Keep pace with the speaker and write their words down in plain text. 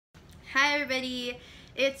Hi everybody,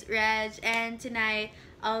 it's Reg, and tonight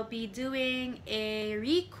I'll be doing a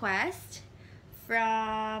request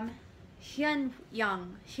from Hyun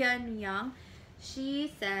Young.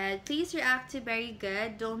 She said, please react to Very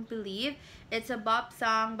Good, Don't Believe. It's a bop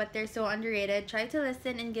song, but they're so underrated. Try to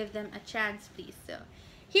listen and give them a chance, please. So,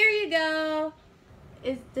 here you go.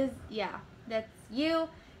 Yeah, that's you,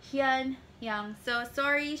 Hyun Young. So,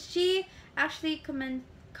 sorry, she actually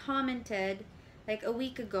commented like a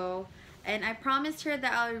week ago, and I promised her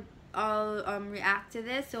that I'll react to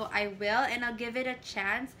this, so I will, and I'll give it a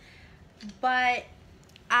chance. But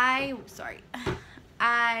I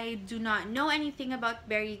do not know anything about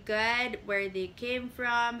Very Good, where they came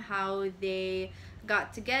from, how they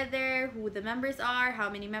got together, who the members are, how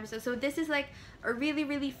many members. So this is like a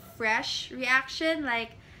really fresh reaction,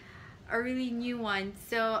 like a really new one.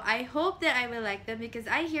 So I hope that I will like them because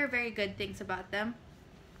I hear very good things about them.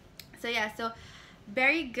 So yeah, so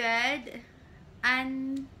Very Good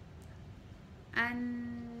and I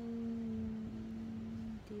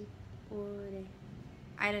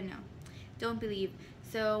don't know. Don't Believe.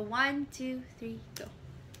 So 1, 2, 3, go.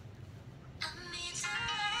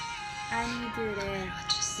 아니들의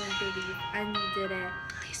Don't Believe. 아니들의.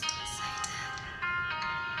 She's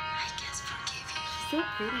so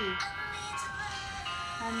pretty.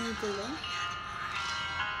 아니들의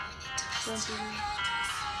Don't Believe.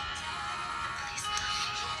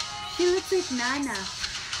 She looks like Nana.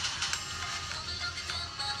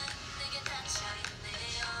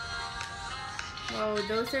 Whoa,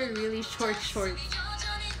 those are really shorts.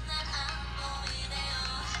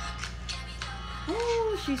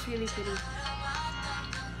 Oh, she's really pretty.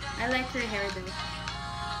 I like her hair though.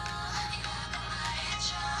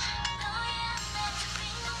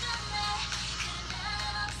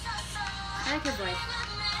 I like her voice.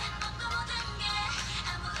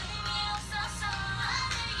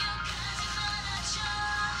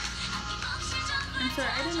 I'm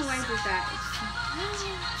sorry, I don't know why I did that.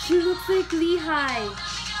 She looks like Lehigh.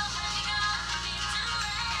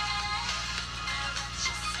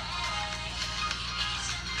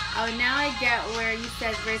 Oh, now I get where you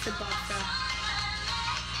said where's the box up.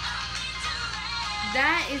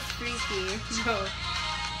 That is freaky. No,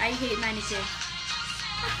 I hate mannequins.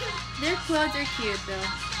 Their clothes are cute though.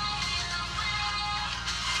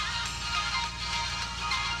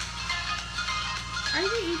 Are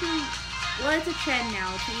they eating? Well, it's a trend now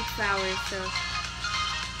to eat flowers, so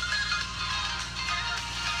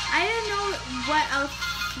I don't know what I'll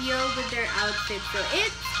feel with their outfits. So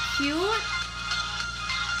it's cute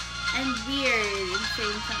and weird at the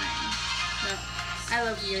same time. But I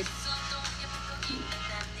love weird.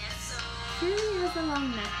 She really has a long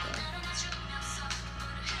neck though.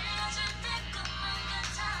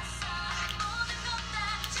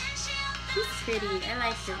 She's pretty. I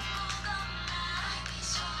like her.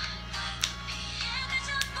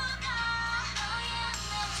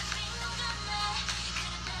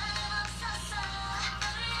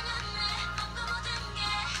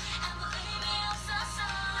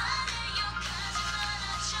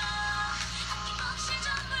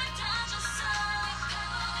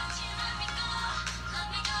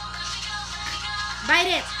 Bite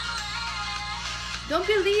it! Don't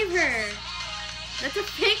believe her! That's a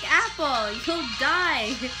fake apple! You'll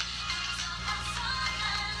die!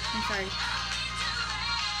 I'm sorry.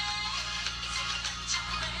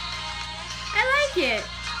 I like it!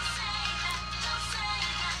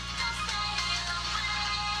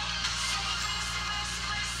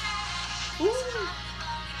 Ooh!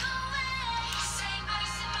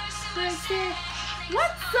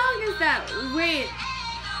 What song is that? Wait!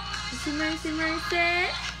 Mercy.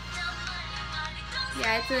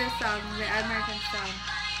 Yeah, it's a song, the American song.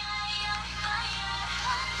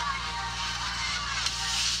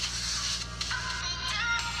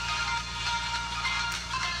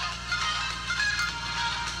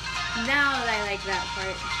 Now I like that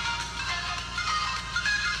part.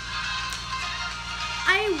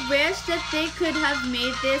 I wish that they could have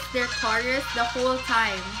made this their chorus the whole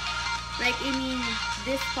time. Like, I mean,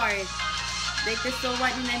 this part. Like the so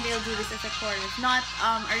what, and then they'll do this as a chorus, not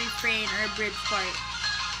a refrain or a bridge part.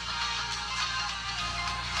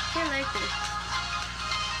 I like this.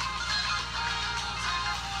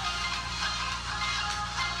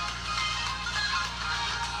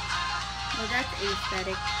 Well, that's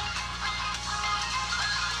aesthetic.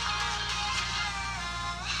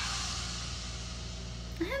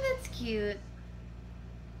 That's cute.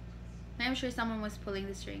 I'm sure someone was pulling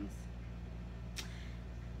the strings.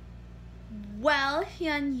 Well,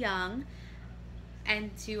 Hyun Young,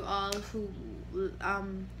 and to all who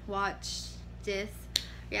watched this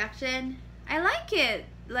reaction, I like it.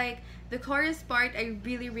 Like, the chorus part I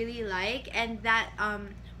really like, and that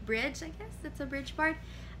bridge, I guess that's a bridge part.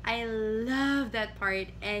 I love that part,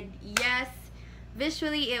 and yes,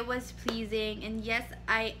 visually it was pleasing, and yes,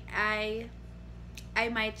 I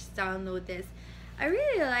might download this. I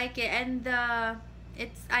really like it, and the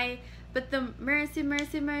it's I but the mercy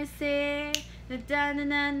mercy mercy the da na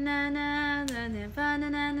na na na na na na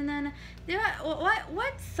na na na na.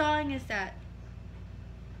 What song is that?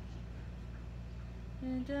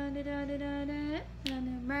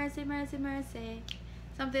 Mercy mercy mercy,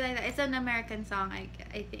 something like that. It's an American song, I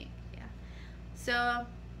think, yeah. So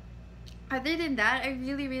other than that, I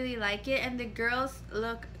really like it, and the girls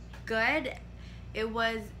look good. It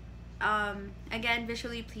was again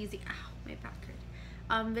visually pleasing. Ow, my back hurt.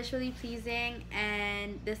 Visually pleasing,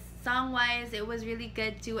 and the song wise it was really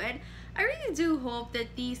good too, and I really do hope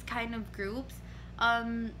that these kind of groups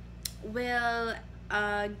will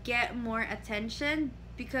get more attention,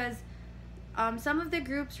 because some of the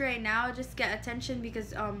groups right now just get attention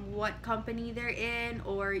because what company they're in,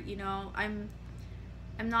 or you know, I'm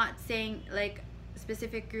not saying like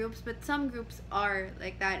specific groups, but some groups are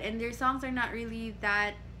like that, and their songs are not really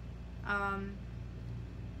that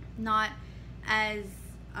not as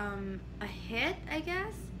a hit, I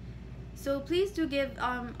guess. So please do give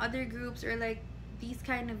other groups, or like these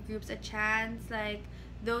kind of groups, a chance. Like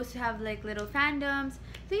those who have like little fandoms,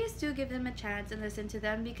 please do give them a chance and listen to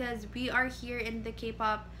them, because we are here in the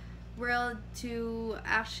K-pop world to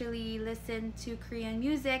actually listen to Korean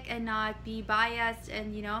music and not be biased.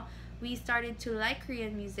 And you know, we started to like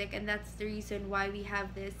Korean music, and that's the reason why we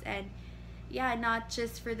have this. And yeah, not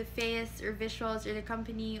just for the face or visuals or the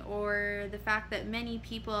company, or the fact that many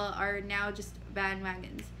people are now just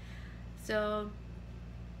bandwagons. So,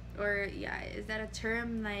 or yeah, is that a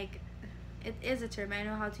term? Like, it is a term, I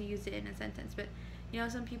know how to use it in a sentence, but you know,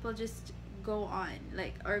 some people just go on,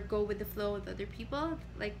 like, or go with the flow with other people,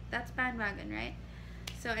 like that's bandwagon, right?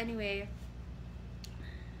 So anyway,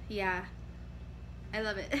 yeah, I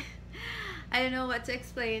love it. I don't know what to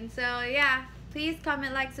explain. So yeah, please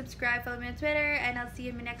comment, like, subscribe, follow me on Twitter, and I'll see you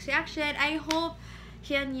in my next reaction. I hope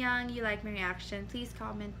Hyun Young, you like my reaction. Please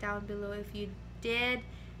comment down below if you did.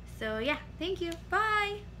 So yeah, thank you,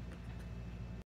 bye.